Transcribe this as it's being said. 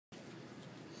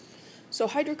So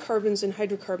hydrocarbons and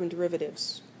hydrocarbon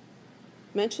derivatives.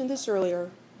 Mentioned this earlier.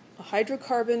 A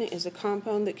hydrocarbon is a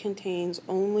compound that contains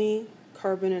only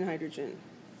carbon and hydrogen.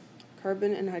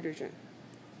 Carbon and hydrogen.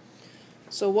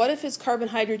 So what if it's carbon,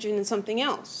 hydrogen, and something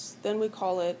else? Then we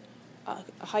call it a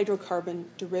hydrocarbon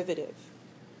derivative.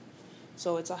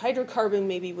 So it's a hydrocarbon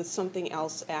maybe with something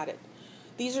else added.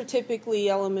 These are typically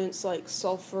elements like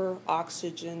sulfur,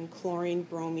 oxygen, chlorine,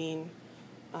 bromine,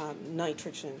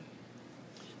 nitrogen.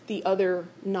 The other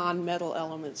non-metal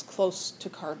elements close to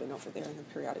carbon over there in the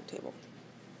periodic table.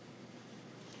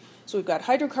 So we've got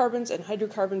hydrocarbons and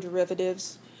hydrocarbon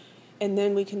derivatives, and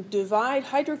then we can divide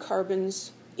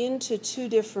hydrocarbons into two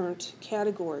different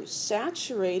categories,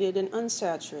 saturated and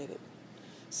unsaturated.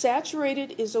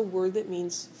 Saturated is a word that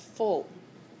means full.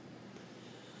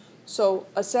 So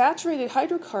a saturated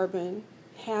hydrocarbon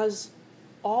has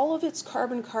all of its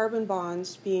carbon-carbon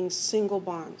bonds being single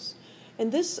bonds.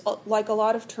 And this, like a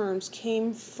lot of terms,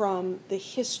 came from the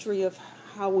history of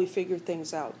how we figured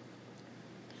things out.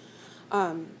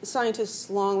 Scientists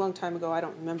long time ago, I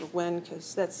don't remember when,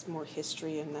 because that's more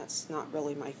history and that's not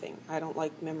really my thing. I don't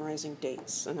like memorizing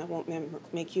dates, and I won't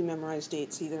make you memorize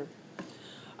dates either.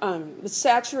 The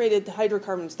saturated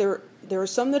hydrocarbons, there are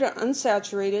some that are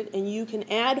unsaturated, and you can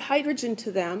add hydrogen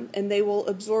to them, and they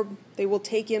will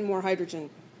take in more hydrogen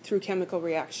through chemical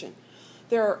reaction.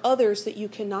 There are others that you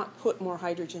cannot put more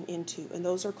hydrogen into, and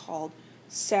those are called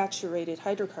saturated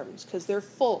hydrocarbons because they're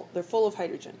full of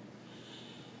hydrogen.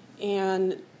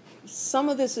 And some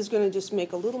of this is going to just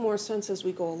make a little more sense as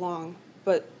we go along,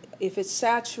 but if it's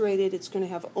saturated, it's going to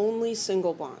have only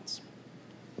single bonds.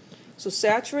 So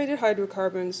saturated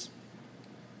hydrocarbons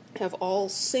have all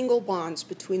single bonds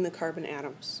between the carbon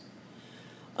atoms.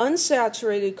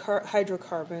 Unsaturated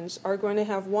hydrocarbons are going to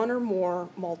have one or more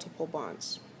multiple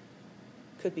bonds.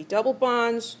 Could be double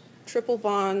bonds, triple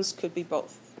bonds, could be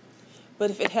both.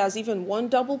 But if it has even one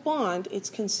double bond,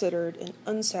 it's considered an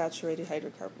unsaturated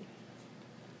hydrocarbon.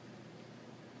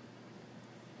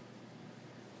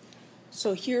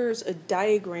 So here's a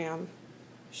diagram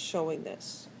showing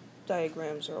this.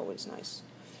 Diagrams are always nice.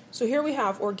 So here we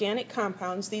have organic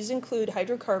compounds. These include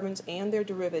hydrocarbons and their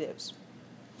derivatives.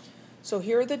 So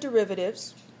here are the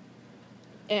derivatives,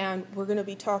 and we're going to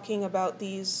be talking about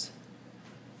these,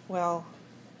 well,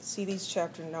 see, these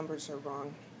chapter numbers are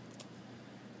wrong.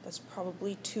 That's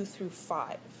probably 2 through 5.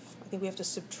 I think we have to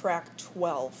subtract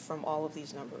 12 from all of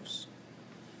these numbers.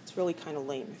 It's really kind of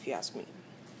lame if you ask me.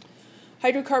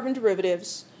 Hydrocarbon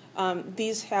derivatives,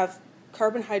 these have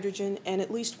carbon, hydrogen, and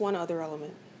at least one other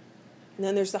element. And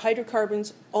then there's the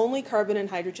hydrocarbons, only carbon and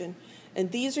hydrogen.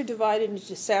 And these are divided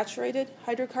into saturated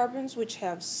hydrocarbons, which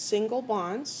have single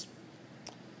bonds.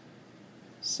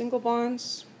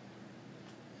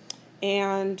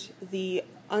 And the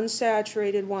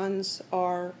unsaturated ones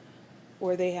are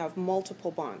where they have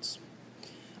multiple bonds.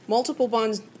 Multiple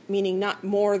bonds meaning not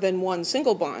more than one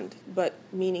single bond, but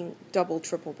meaning double,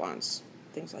 triple bonds,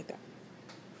 things like that.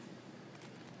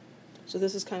 So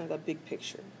this is kind of the big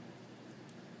picture.